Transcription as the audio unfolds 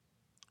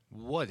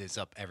What is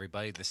up,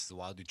 everybody? This is the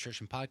Wild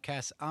Nutrition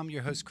Podcast. I'm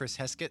your host, Chris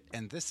Heskett,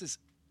 and this is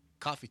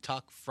Coffee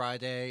Talk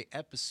Friday,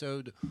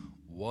 episode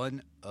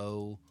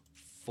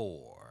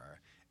 104.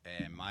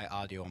 And my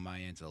audio on my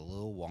end is a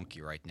little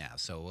wonky right now.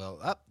 So,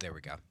 there we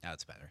go. Now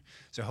it's better.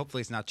 So,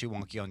 hopefully, it's not too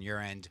wonky on your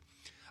end.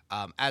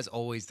 As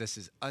always, this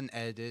is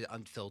unedited,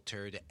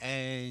 unfiltered,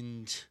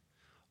 and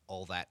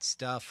all that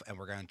stuff. And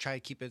we're going to try to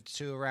keep it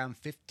to around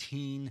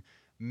 15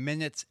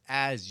 minutes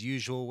as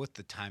usual, with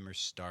the timer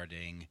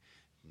starting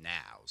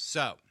now.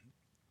 So,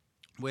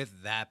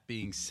 with that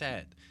being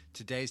said,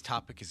 today's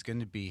topic is going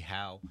to be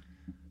how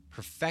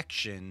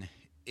perfection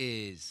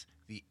is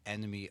the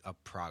enemy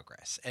of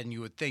progress. And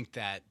you would think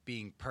that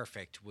being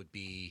perfect would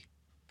be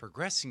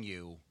progressing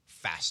you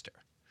faster.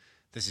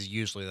 This is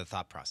usually the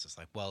thought process.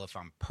 Like, well, if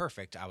I'm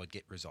perfect, I would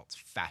get results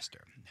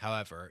faster.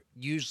 However,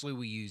 usually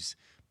we use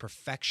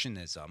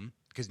perfectionism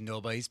because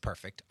nobody's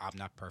perfect. I'm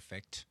not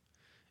perfect.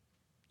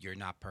 You're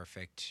not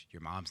perfect.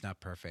 Your mom's not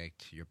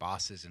perfect. Your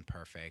boss isn't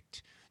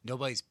perfect.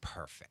 Nobody's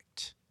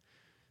perfect.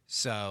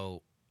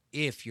 So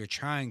if you're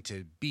trying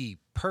to be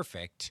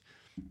perfect,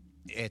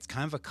 it's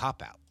kind of a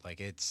cop out. Like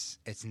it's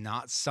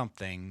not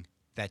something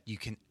that you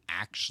can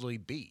actually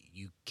be.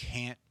 You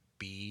can't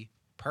be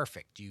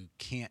perfect. You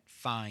can't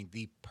find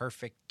the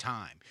perfect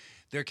time.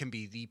 There can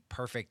be the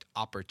perfect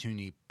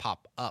opportunity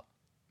pop up,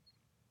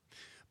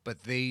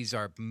 but these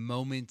are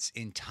moments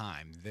in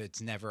time.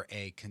 It's never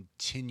a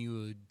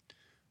continued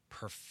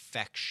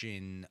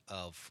perfection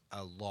of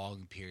a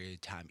long period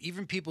of time.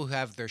 Even people who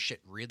have their shit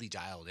really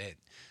dialed in,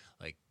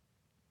 like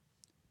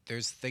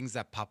there's things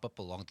that pop up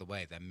along the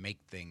way that make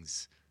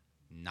things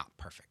not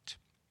perfect.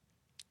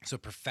 So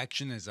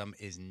perfectionism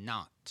is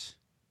not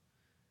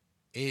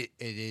it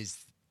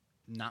is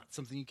not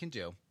something you can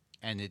do,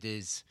 and it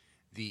is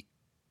the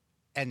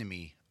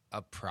enemy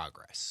of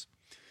progress.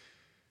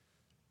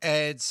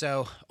 And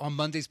so on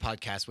Monday's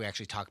podcast, we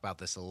actually talk about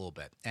this a little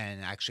bit.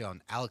 And actually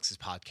on Alex's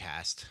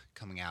podcast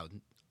coming out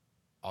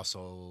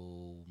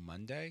also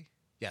Monday.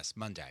 Yes,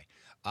 Monday.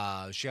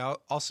 She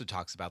also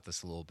talks about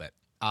this a little bit.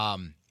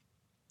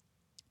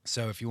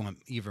 So if you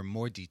want even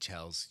more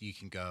details, you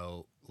can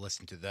go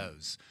listen to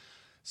those.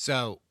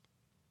 So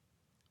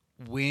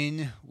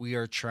when we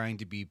are trying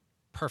to be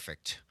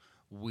perfect,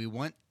 we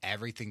want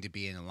everything to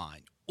be in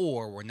line,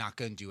 or we're not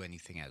going to do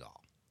anything at all.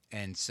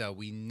 And so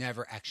we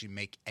never actually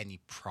make any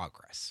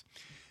progress,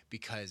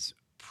 because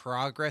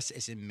progress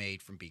isn't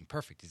made from being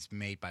perfect. It's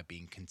made by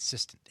being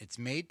consistent. It's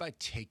made by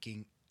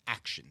taking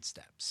action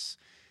steps,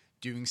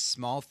 doing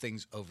small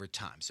things over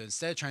time. So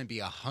instead of trying to be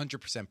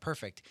 100%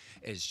 perfect,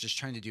 it's just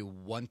trying to do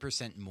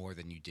 1% more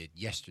than you did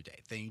yesterday,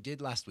 than you did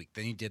last week,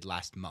 than you did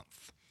last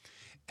month,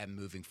 and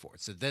moving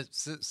forward. So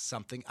this is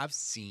something I've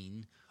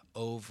seen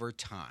over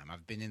time.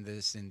 I've been in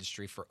this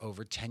industry for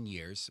over 10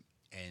 years,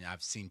 and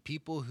I've seen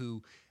people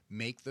who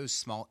make those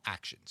small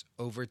actions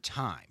over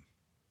time.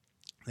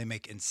 They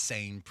make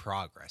insane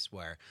progress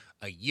where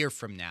a year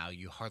from now,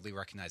 you hardly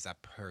recognize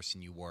that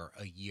person you were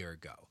a year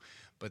ago.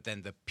 But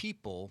then the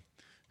people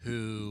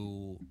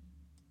who,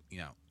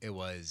 it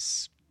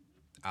was,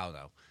 I don't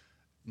know,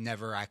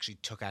 never actually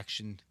took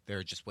action,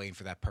 they're just waiting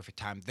for that perfect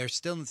time, they're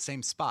still in the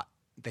same spot.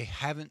 They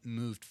haven't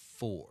moved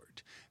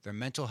forward. Their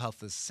mental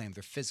health is the same.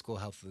 Their physical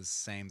health is the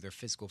same. Their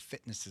physical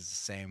fitness is the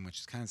same, which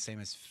is kind of the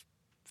same as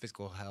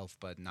physical health,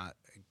 but not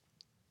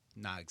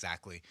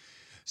exactly.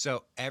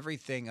 So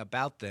everything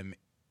about them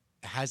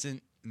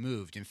hasn't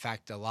moved. In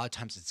fact, a lot of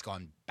times it's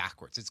gone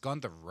backwards. It's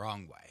gone the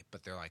wrong way,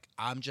 but they're like,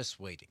 I'm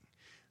just waiting.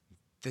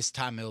 This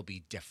time it'll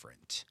be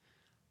different.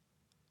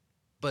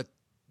 But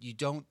you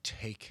don't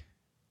take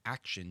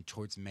action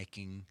towards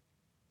making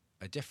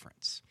a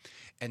difference.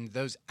 And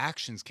those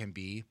actions can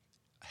be,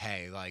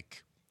 hey,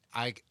 like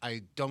I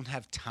don't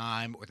have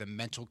time or the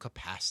mental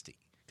capacity,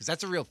 because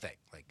that's a real thing.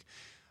 Like,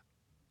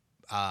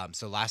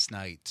 so last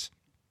night,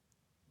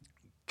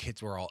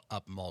 kids were all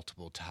up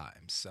multiple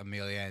times.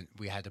 Amelia, and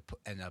we had to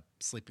end up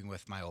sleeping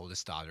with my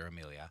oldest daughter,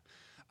 Amelia,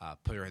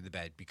 put her in the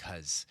bed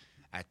because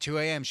at 2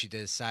 a.m. she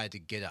decided to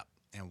get up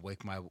and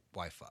wake my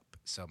wife up.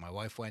 So my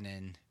wife went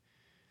in,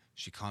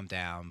 she calmed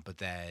down, but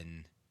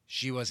then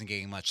she wasn't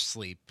getting much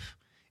sleep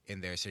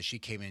in there. So she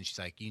came in, she's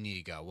like, you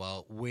need to go.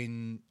 Well,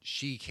 when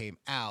she came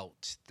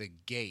out, the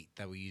gate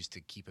that we used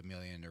to keep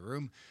Amelia in the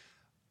room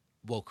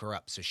woke her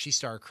up. So she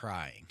started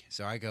crying.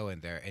 So I go in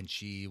there and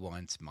she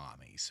wants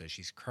mommy. So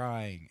she's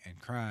crying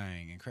and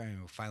crying and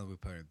crying. Finally, we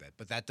put her in bed.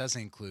 But that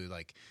doesn't include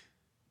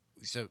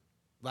so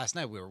last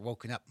night we were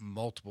woken up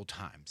multiple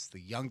times. The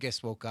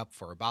youngest woke up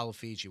for a bottle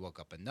feed. She woke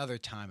up another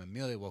time.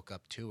 Amelia woke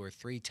up 2 or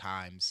 3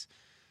 times.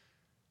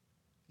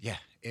 Yeah,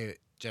 it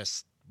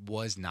just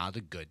was not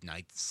a good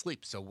night's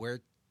sleep. So we're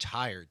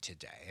tired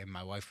today. And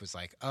my wife was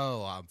like,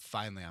 oh,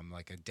 I'm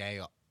like a day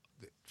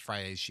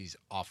Friday she's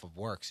off of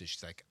work, so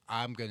she's like,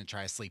 I'm gonna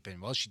try to sleep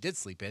in. Well, she did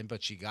sleep in,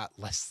 but she got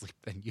less sleep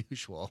than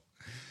usual.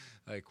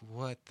 Like,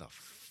 what the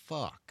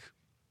fuck?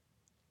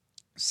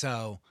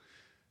 So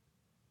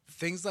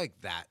things like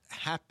that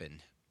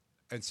happen,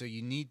 and so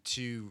you need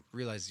to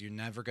realize you're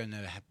never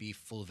gonna be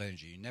full of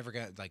energy. You're never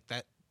gonna, like,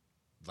 that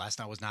last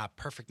night was not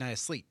a perfect night of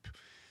sleep.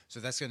 So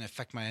that's going to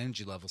affect my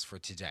energy levels for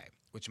today,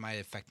 which might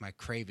affect my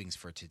cravings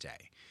for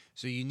today.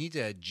 So you need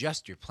to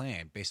adjust your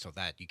plan based on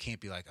that. You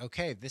can't be like,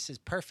 okay, this is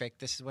perfect.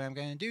 This is the way I'm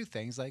going to do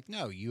things. Like,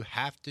 no, you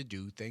have to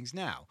do things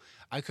now.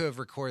 I could have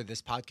recorded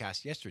this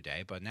podcast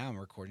yesterday, but now I'm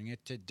recording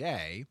it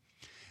today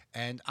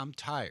and I'm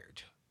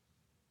tired.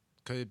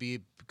 Could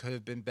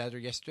have been better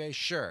yesterday?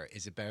 Sure.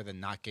 Is it better than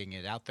not getting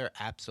it out there?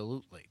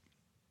 Absolutely.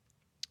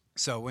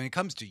 So when it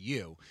comes to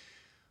you,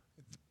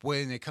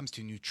 when it comes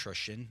to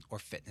nutrition or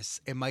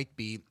fitness, it might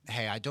be,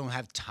 hey, I don't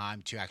have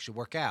time to actually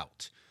work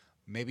out.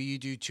 Maybe you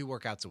do 2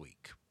 workouts a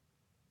week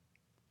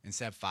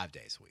instead of 5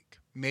 days a week.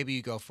 Maybe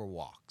you go for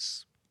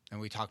walks. And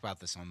we talk about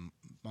this on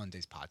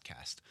Monday's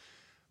podcast.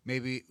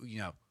 Maybe,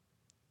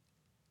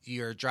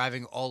 you're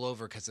driving all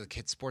over because of the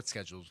kids' sports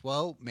schedules.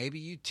 Well, maybe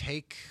you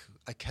take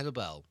a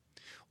kettlebell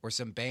or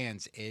some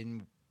bands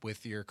in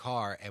with your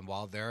car, and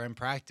while they're in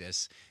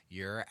practice,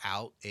 you're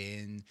out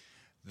in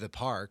the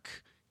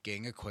park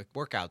getting a quick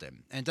workout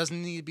in. And it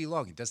doesn't need to be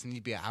long. It doesn't need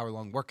to be an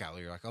hour-long workout.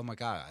 You're like, oh my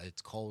God,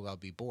 it's cold. I'll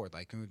be bored.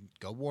 Like,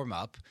 go warm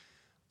up,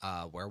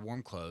 wear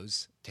warm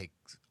clothes, take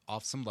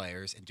off some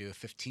layers, and do a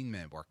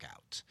 15-minute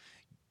workout.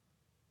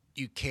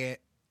 You can't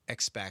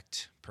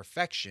expect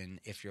perfection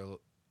if you're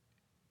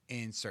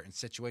in certain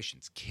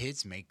situations.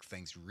 Kids make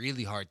things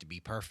really hard to be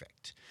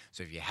perfect.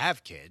 So if you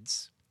have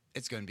kids,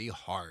 it's going to be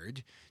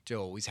hard to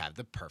always have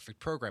the perfect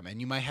program. And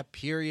you might have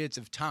periods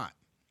of time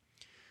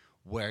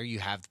where you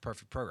have the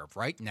perfect program.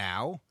 Right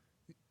now,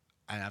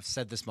 and I've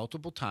said this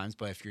multiple times,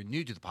 but if you're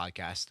new to the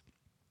podcast,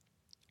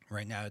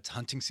 right now it's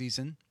hunting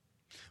season.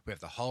 We have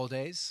the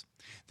holidays.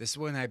 This is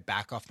when I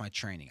back off my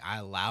training. I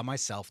allow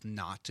myself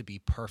not to be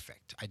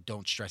perfect. I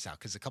don't stress out,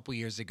 because a couple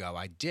years ago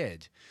I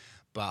did,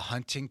 but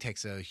hunting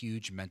takes a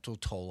huge mental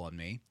toll on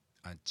me.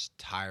 It's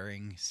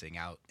tiring, sitting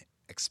out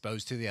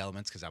exposed to the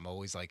elements, because I'm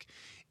always like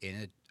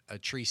in a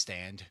tree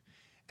stand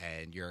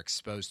and you're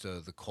exposed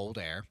to the cold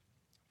air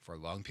for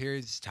long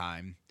periods of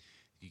time.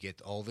 You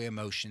get all the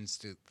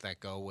emotions that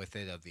go with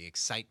it, of the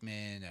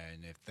excitement,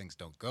 and if things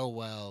don't go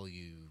well,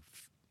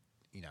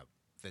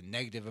 the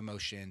negative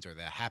emotions or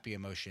the happy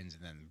emotions,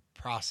 and then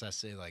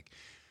process it. Like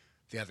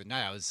the other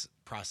night, I was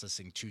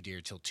processing 2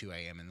 deer till 2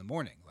 a.m. in the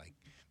morning. Like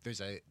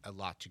there's a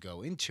lot to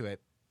go into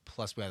it.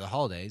 Plus we have the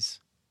holidays.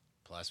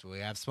 Plus we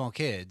have small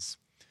kids.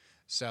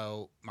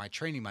 So my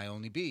training might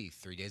only be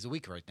 3 days a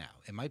week right now.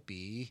 It might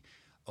be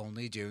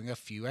only doing a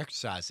few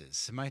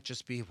exercises. It might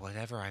just be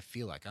whatever I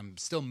feel like. I'm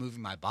still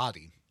moving my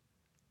body.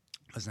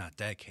 I was not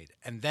dedicated.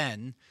 And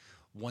then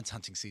once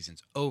hunting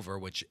season's over,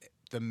 which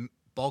the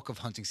bulk of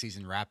hunting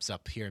season wraps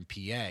up here in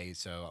PA,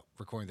 so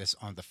recording this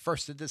on the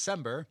 1st of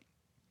December.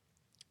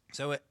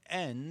 So it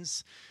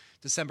ends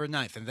December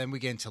 9th. And then we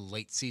get into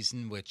late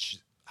season, which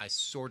I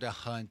sort of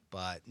hunt,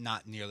 but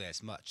not nearly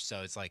as much.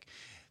 So it's like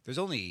there's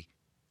only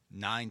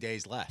 9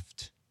 days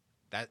left.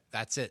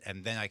 That's it.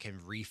 And then I can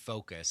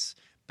refocus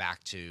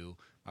back to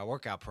my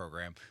workout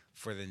program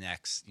for the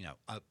next,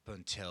 up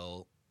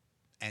until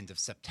end of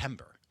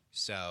September.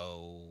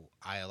 So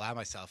I allow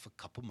myself a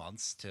couple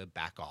months to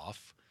back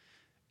off,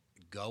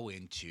 go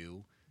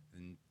into,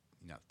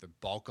 the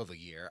bulk of the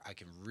year. I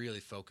can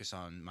really focus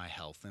on my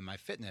health and my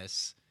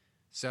fitness.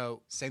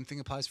 So same thing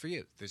applies for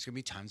you. There's going to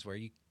be times where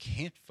you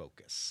can't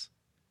focus.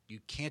 You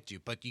can't do,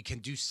 but you can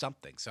do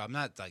something. So I'm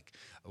not like,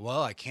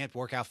 well, I can't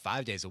work out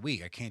 5 days a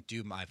week. I can't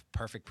do my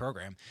perfect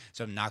program,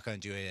 so I'm not going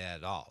to do it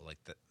at all.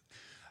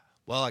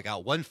 I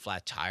got one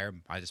flat tire.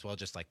 Might as well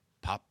just like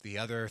pop the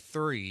other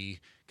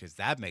 3, because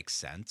that makes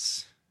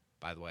sense.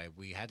 By the way,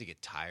 we had to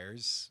get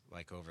tires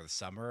like over the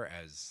summer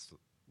as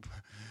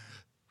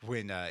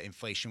when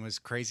inflation was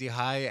crazy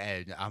high,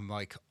 and I'm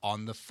like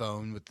on the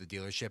phone with the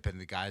dealership, and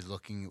the guy's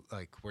looking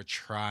like we're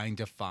trying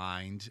to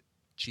find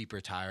cheaper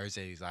tires,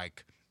 and he's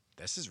like,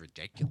 this is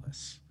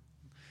ridiculous.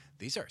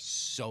 These are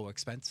so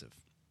expensive.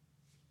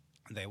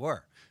 And they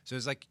were. So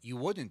it's like, you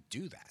wouldn't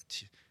do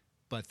that.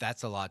 But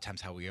that's a lot of times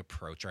how we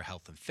approach our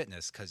health and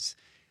fitness, because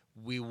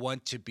we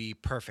want to be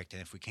perfect.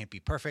 And if we can't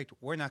be perfect,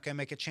 we're not going to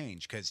make a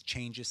change, because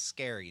change is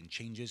scary and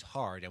change is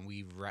hard, and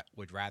we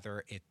would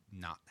rather it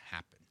not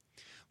happen.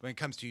 When it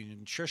comes to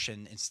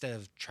nutrition, instead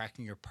of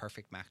tracking your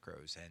perfect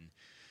macros and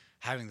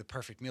having the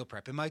perfect meal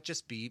prep, it might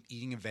just be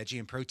eating a veggie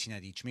and protein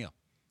at each meal.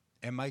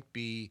 It might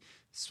be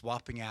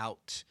swapping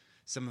out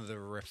some of the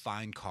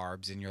refined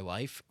carbs in your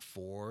life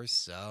for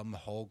some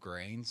whole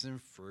grains and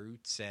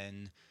fruits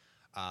and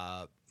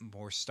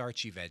more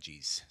starchy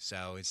veggies.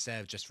 So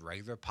instead of just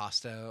regular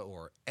pasta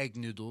or egg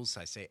noodles,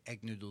 I say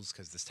egg noodles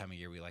because this time of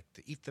year we like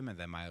to eat them, and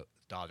then my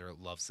daughter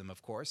loves them,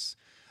 of course.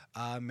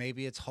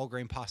 Maybe it's whole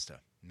grain pasta.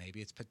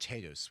 Maybe it's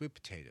potatoes, sweet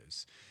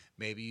potatoes.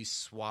 Maybe you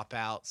swap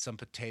out some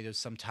potatoes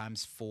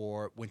sometimes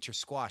for winter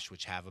squash,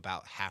 which have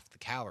about half the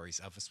calories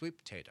of a sweet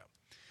potato.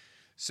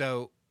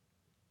 So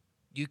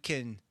you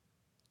can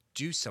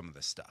do some of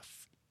this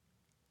stuff.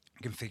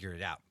 You can figure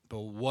it out.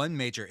 But one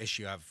major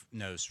issue I've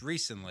noticed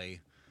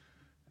recently,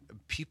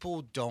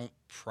 people don't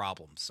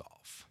problem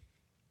solve.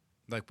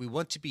 Like, we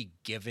want to be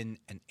given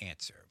an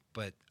answer,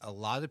 but a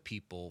lot of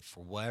people,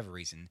 for whatever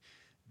reason,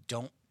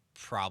 don't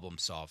problem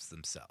solve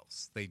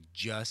themselves. They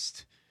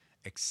just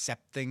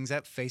accept things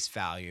at face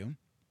value,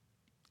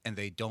 and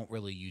they don't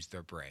really use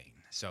their brain.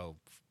 So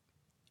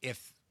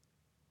if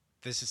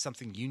this is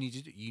something you need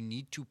to do, you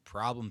need to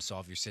problem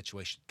solve your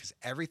situation, because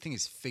everything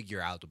is figure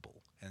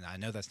outable. And I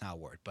know that's not a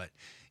word, but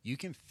you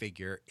can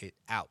figure it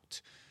out.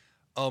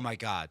 Oh my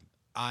God,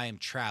 I am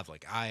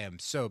traveling. I am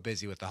so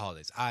busy with the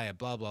holidays. I am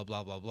blah, blah,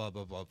 blah, blah, blah,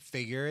 blah, blah.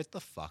 Figure it the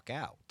fuck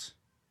out.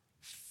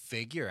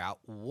 Figure out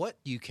what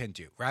you can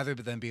do rather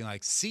than being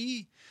like,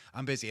 see,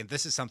 I'm busy. And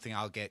this is something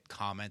I'll get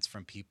comments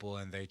from people,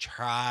 and they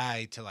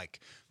try to like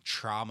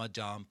trauma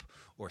dump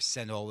or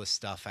send all this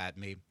stuff at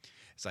me.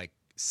 It's like,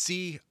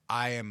 see,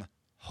 I am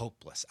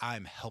hopeless.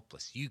 I'm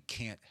helpless. You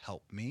can't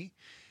help me.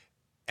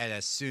 And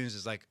as soon as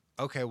it's like,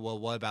 okay, well,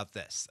 what about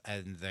this?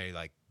 And they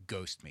like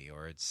ghost me,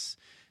 or it's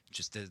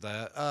just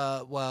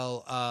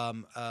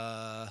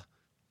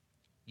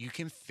you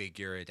can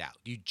figure it out.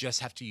 You just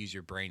have to use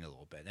your brain a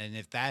little bit. And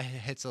if that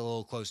hits a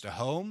little close to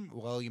home,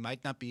 well, you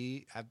might not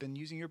have been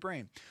using your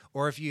brain.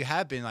 Or if you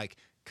have been like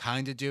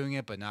kind of doing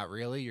it, but not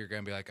really, you're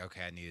going to be like,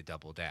 okay, I need to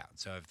double down.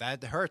 So if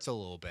that hurts a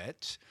little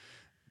bit,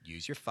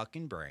 use your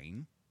fucking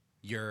brain.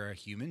 You're a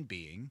human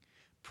being.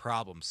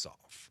 Problem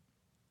solve.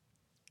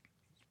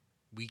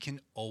 We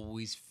can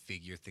always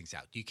figure things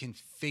out. You can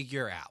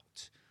figure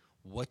out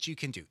what you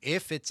can do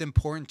if it's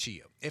important to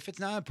you. If it's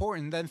not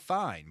important, then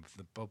fine.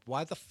 But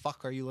why the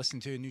fuck are you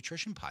listening to a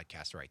nutrition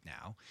podcast right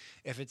now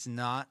if it's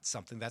not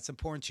something that's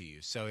important to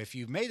you? So if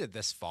you've made it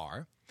this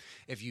far,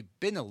 if you've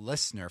been a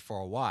listener for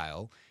a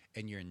while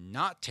and you're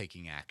not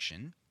taking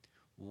action,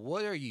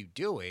 what are you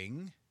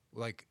doing?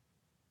 Like,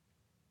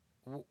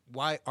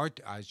 why aren't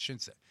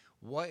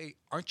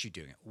you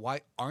doing it?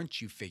 Why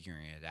aren't you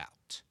figuring it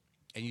out?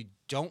 And you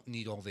don't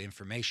need all the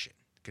information,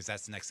 because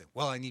that's the next thing.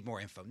 Well, I need more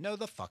info. No,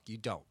 the fuck you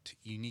don't.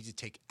 You need to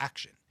take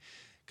action,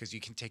 because you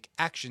can take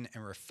action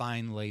and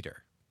refine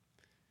later.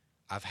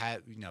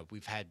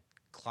 We've had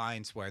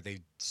clients where they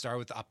started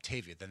with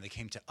Optavia, then they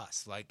came to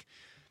us. Like,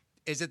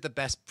 is it the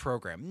best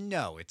program?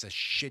 No, it's a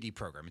shitty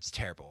program. It's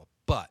terrible.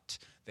 But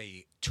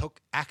they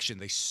took action.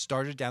 They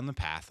started down the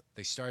path.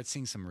 They started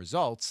seeing some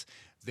results.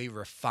 They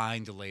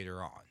refined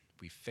later on.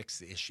 We fixed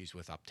the issues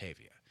with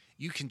Optavia.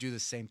 You can do the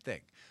same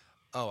thing.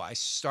 Oh, I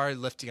started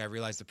lifting. I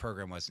realized the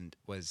program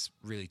was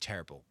really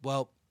terrible.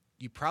 Well,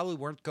 you probably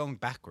weren't going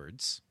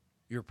backwards.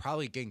 You were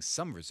probably getting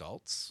some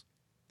results.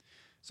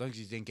 As long as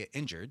you didn't get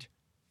injured,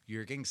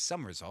 you're getting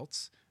some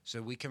results.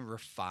 So we can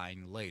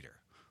refine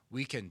later.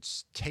 We can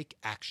take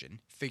action,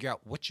 figure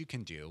out what you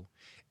can do,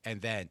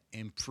 and then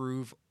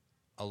improve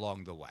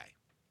along the way.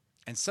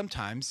 And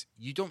sometimes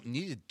you don't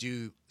need to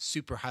do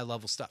super high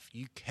level stuff.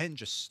 You can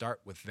just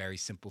start with very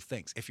simple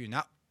things. If you're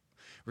not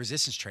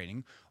resistance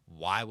training,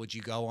 why would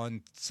you go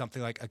on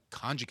something like a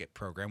conjugate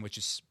program, which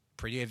is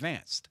pretty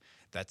advanced?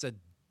 That's a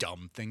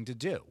dumb thing to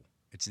do.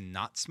 It's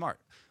not smart.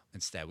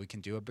 Instead, we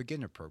can do a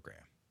beginner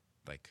program.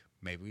 Like,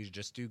 maybe we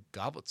just do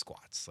goblet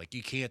squats. Like,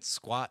 you can't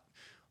squat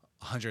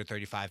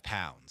 135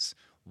 pounds.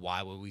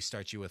 Why would we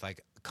start you with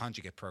like a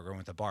conjugate program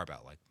with a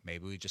barbell? Like,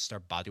 maybe we just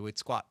start bodyweight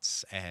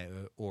squats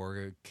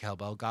or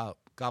kettlebell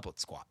goblet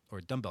squat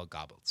or dumbbell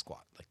goblet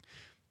squat. Like,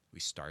 we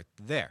start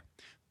there.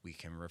 We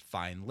can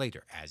refine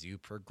later as you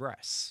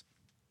progress.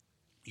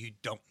 You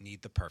don't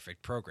need the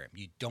perfect program.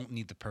 You don't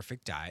need the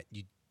perfect diet.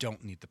 You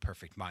don't need the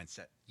perfect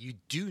mindset. You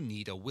do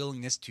need a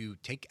willingness to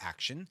take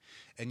action,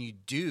 and you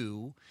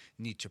do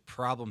need to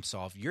problem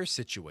solve your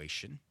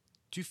situation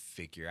to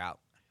figure out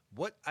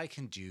what I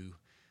can do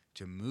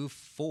to move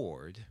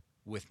forward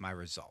with my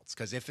results.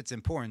 Because if it's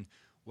important,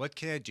 what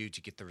can I do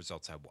to get the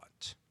results I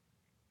want?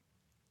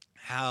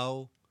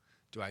 How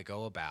do I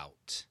go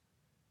about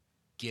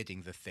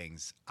getting the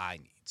things I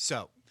need?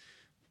 So,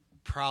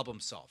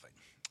 problem solving.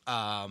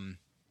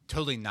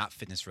 Totally not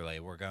fitness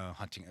related. We're going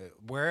hunting.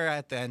 We're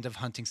at the end of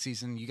hunting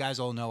season. You guys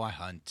all know I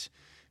hunt.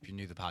 If you're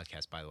new to the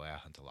podcast, by the way, I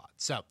hunt a lot.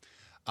 So,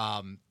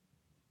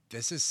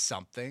 this is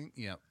something,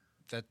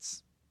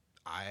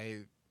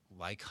 I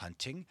like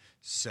hunting.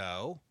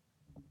 So,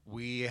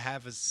 we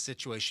have a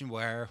situation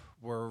where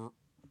we're,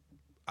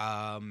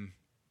 the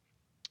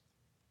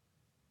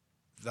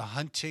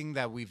hunting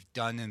that we've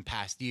done in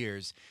past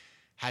years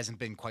hasn't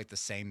been quite the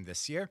same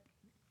this year.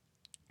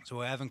 So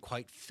we haven't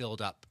quite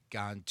filled up,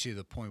 gone to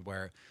the point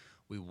where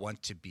we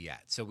want to be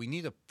at. So we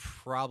need to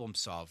problem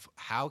solve.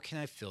 How can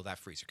I fill that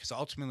freezer? Because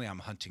ultimately I'm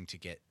hunting to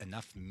get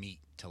enough meat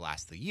to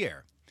last the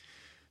year.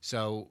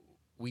 So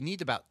we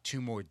need about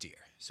 2 more deer.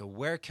 So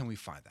where can we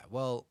find that?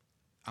 Well,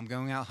 I'm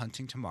going out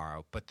hunting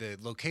tomorrow, but the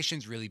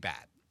location's really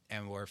bad.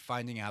 And we're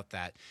finding out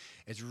that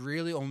it's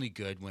really only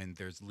good when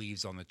there's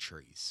leaves on the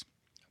trees,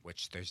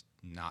 which there's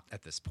not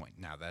at this point.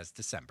 Now that's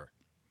December.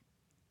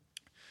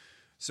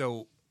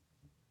 So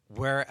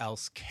where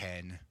else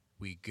can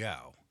we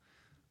go?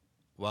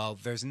 Well,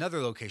 there's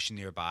another location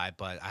nearby,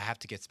 but I have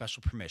to get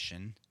special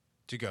permission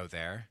to go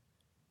there.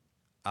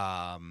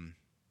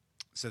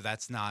 So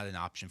that's not an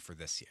option for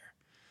this year.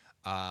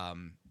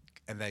 And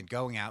then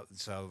going out,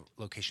 so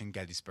location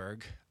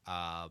Gettysburg,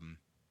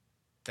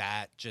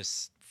 that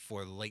just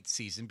for late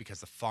season, because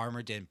the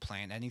farmer didn't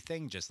plant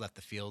anything, just left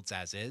the fields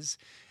as is.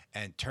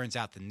 And it turns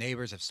out the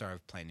neighbors have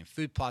started planting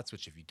food plots,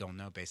 which, if you don't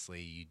know,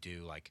 basically you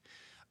do like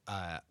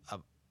a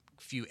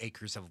few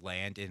acres of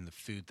land in the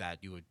food that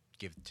you would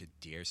give to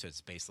deer. So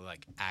it's basically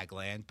like ag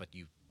land, but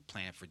you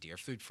plant it for deer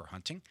food for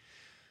hunting.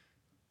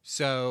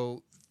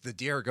 So the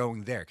deer are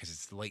going there because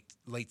it's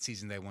late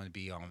season. They want to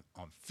be on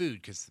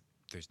food because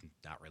there's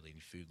not really any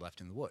food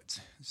left in the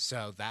woods.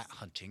 So that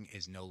hunting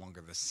is no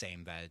longer the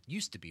same that it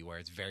used to be, where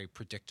it's very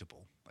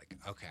predictable. Like,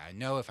 okay, I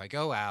know if I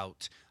go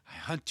out, I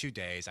hunt 2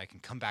 days, I can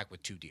come back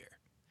with 2 deer.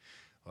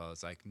 Well,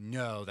 it's like,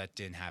 no, that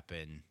didn't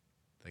happen.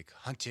 Like,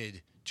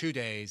 hunted 2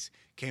 days,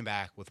 came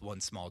back with one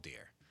small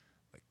deer.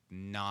 Like,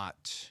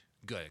 not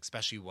good,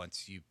 especially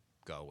once you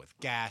go with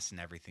gas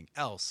and everything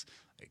else.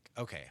 Like,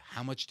 okay,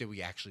 how much did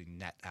we actually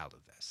net out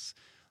of this?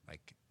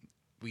 Like,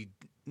 we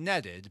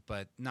netted,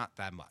 but not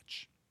that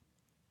much.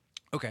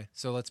 Okay,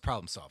 so let's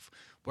problem solve.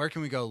 Where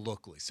can we go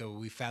locally? So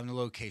we found a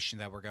location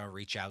that we're going to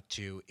reach out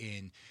to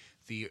in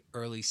the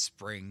early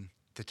spring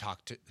to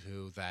talk to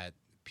who that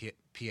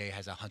PA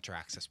has a hunter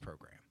access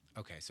program.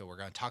 Okay, so we're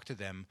going to talk to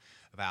them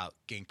about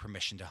getting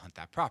permission to hunt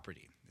that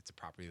property. It's a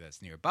property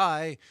that's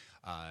nearby.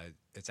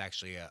 It's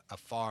actually a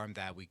farm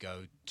that we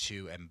go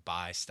to and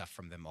buy stuff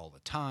from them all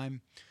the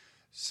time.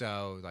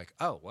 So like,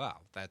 oh, wow,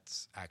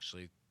 that's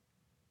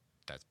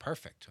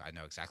perfect. I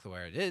know exactly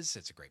where it is.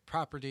 It's a great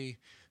property.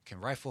 We can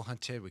rifle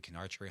hunt it. We can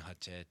archery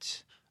hunt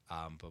it.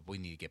 But we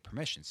need to get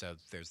permission. So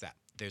there's that.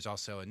 There's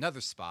also another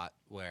spot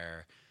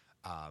where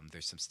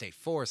there's some state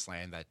forest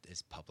land that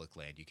is public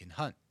land you can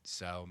hunt.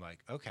 So I'm like,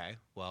 okay,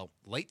 well,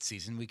 late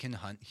season we can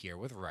hunt here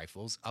with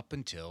rifles up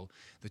until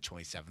the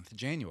 27th of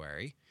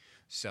January.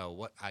 So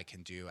what I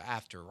can do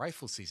after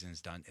rifle season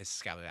is done is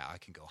scout it out. I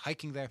can go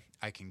hiking there.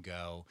 I can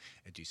go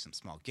and do some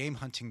small game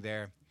hunting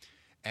there.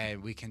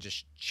 And we can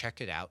just check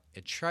it out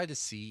and try to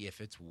see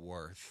if it's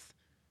worth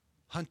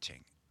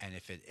hunting. And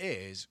if it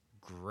is,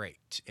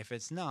 great. If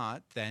it's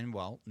not, then,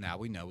 well, now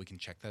we know we can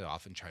check that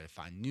off and try to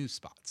find new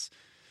spots.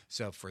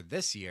 So for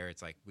this year,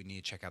 it's like we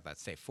need to check out that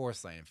state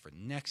forest land. And for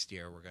next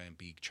year, we're going to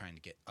be trying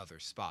to get other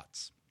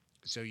spots.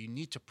 So you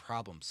need to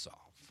problem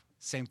solve.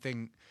 Same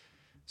thing.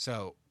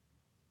 So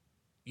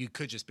you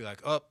could just be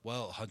like, oh,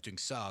 well, hunting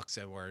sucks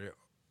and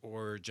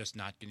we're just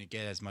not going to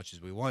get as much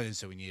as we wanted,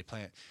 so we need to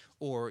plan it.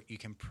 Or you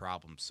can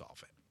problem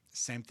solve it.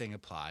 Same thing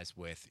applies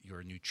with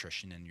your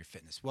nutrition and your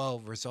fitness. Well,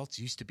 results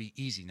used to be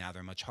easy. Now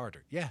they're much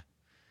harder. Yeah.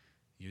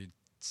 You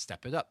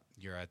step it up.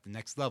 You're at the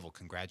next level.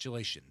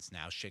 Congratulations.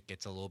 Now shit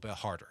gets a little bit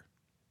harder.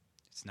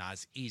 It's not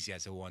as easy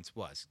as it once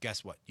was.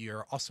 Guess what?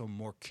 You're also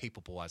more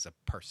capable as a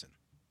person.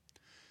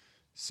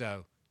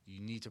 So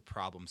you need to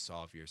problem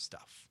solve your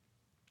stuff.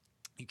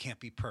 You can't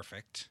be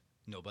perfect.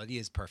 Nobody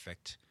is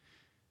perfect.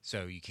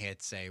 So you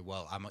can't say,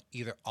 well, I'm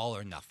either all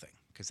or nothing,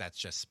 because that's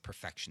just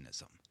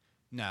perfectionism.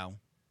 No,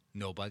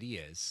 nobody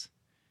is.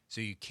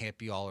 So you can't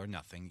be all or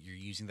nothing. You're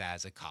using that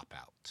as a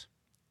cop-out.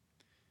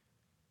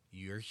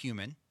 You're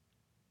human,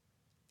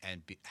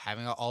 and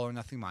having an all or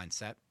nothing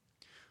mindset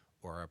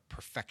or a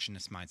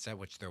perfectionist mindset,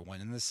 which they're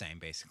one and the same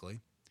basically,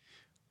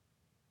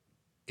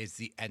 is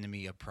the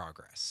enemy of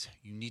progress.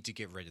 You need to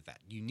get rid of that.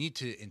 You need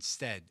to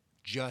instead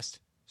just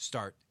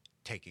start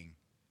taking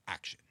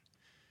action.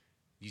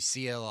 You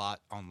see it a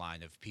lot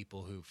online of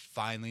people who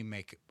finally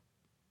make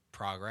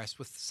progress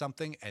with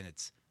something, and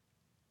it's,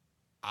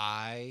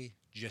 I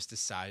just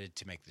decided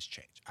to make this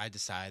change. I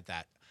decided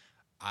that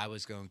I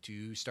was going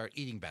to start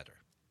eating better.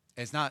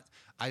 And it's not,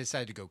 I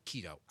decided to go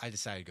keto. I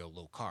decided to go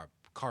low carb,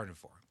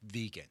 carnivore,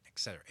 vegan,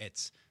 etc.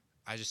 It's,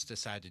 I just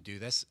decided to do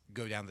this,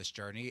 go down this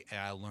journey, and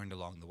I learned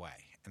along the way.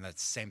 And that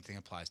same thing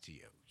applies to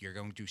you. You're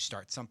going to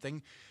start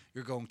something.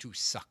 You're going to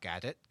suck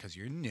at it because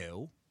you're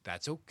new.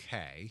 That's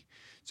okay.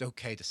 It's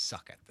okay to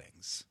suck at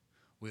things.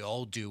 We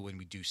all do when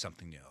we do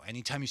something new.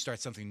 Anytime you start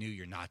something new,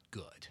 you're not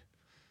good.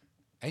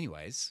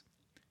 Anyways,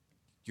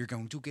 you're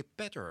going to get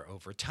better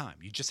over time.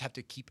 You just have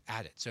to keep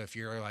at it. So if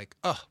you're like,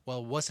 oh, well,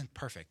 it wasn't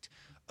perfect.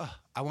 Oh,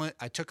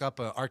 I took up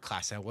an art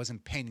class and I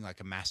wasn't painting like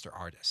a master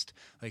artist.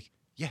 Like,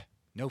 yeah,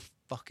 no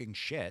fucking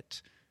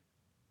shit.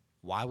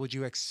 Why would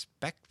you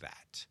expect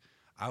that?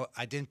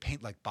 I didn't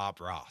paint like Bob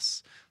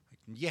Ross.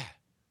 Like, yeah,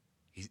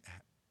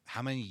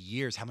 how many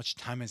years, how much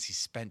time has he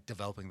spent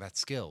developing that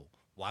skill?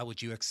 Why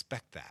would you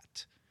expect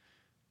that?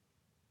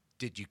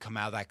 Did you come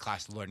out of that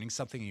class learning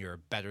something and you're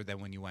better than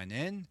when you went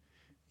in?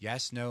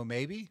 Yes, no,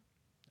 maybe?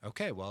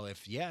 Okay, well,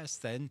 if yes,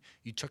 then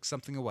you took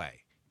something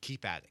away.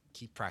 Keep at it.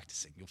 Keep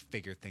practicing. You'll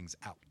figure things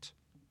out.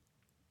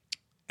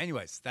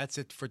 Anyways, that's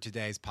it for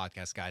today's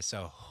podcast, guys.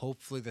 So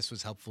hopefully this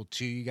was helpful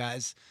to you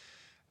guys.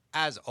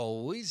 As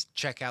always,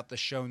 check out the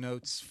show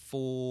notes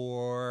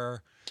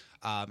for...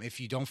 if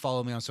you don't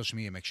follow me on social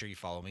media, make sure you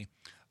follow me.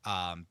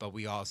 But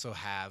we also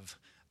have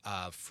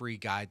a free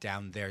guide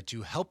down there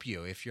to help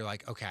you if you're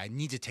like, okay, I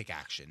need to take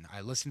action.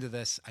 I listened to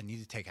this. I need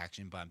to take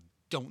action, but I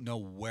don't know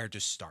where to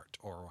start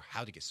or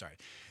how to get started.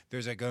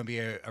 There's going to be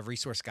a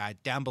resource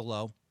guide down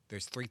below.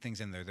 There's 3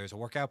 things in there. There's a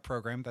workout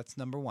program. That's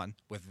number 1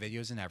 with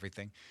videos and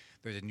everything.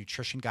 There's a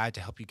nutrition guide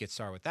to help you get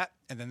started with that.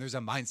 And then there's a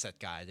mindset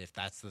guide if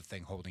that's the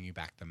thing holding you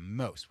back the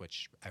most,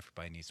 which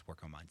everybody needs to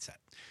work on mindset.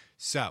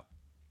 So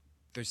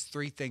there's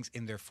 3 things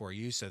in there for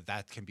you, so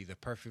that can be the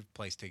perfect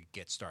place to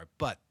get started.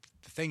 But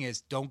the thing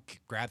is, don't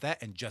grab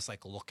that and just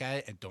like look at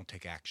it and don't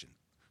take action.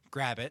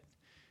 Grab it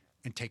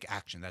and take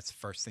action. That's the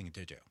first thing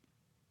to do.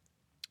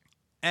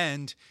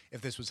 And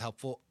if this was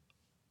helpful,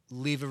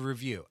 leave a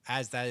review,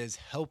 as that is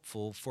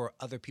helpful for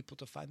other people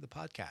to find the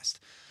podcast.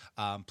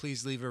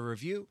 Please leave a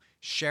review,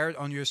 share it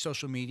on your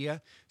social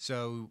media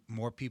so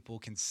more people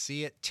can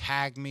see it.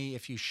 Tag me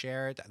if you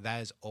share it.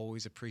 That is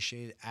always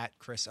appreciated at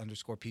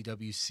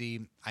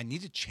Chris_PWC. I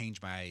need to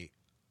change my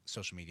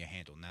social media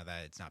handle now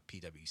that it's not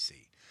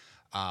PWC.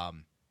 I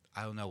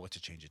don't know what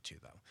to change it to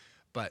though,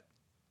 but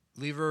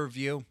leave a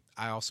review.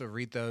 I also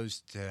read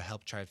those to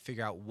help try to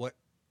figure out what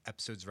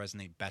episodes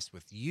resonate best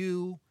with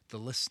you, the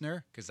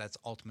listener, because that's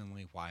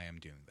ultimately why I'm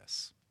doing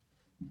this.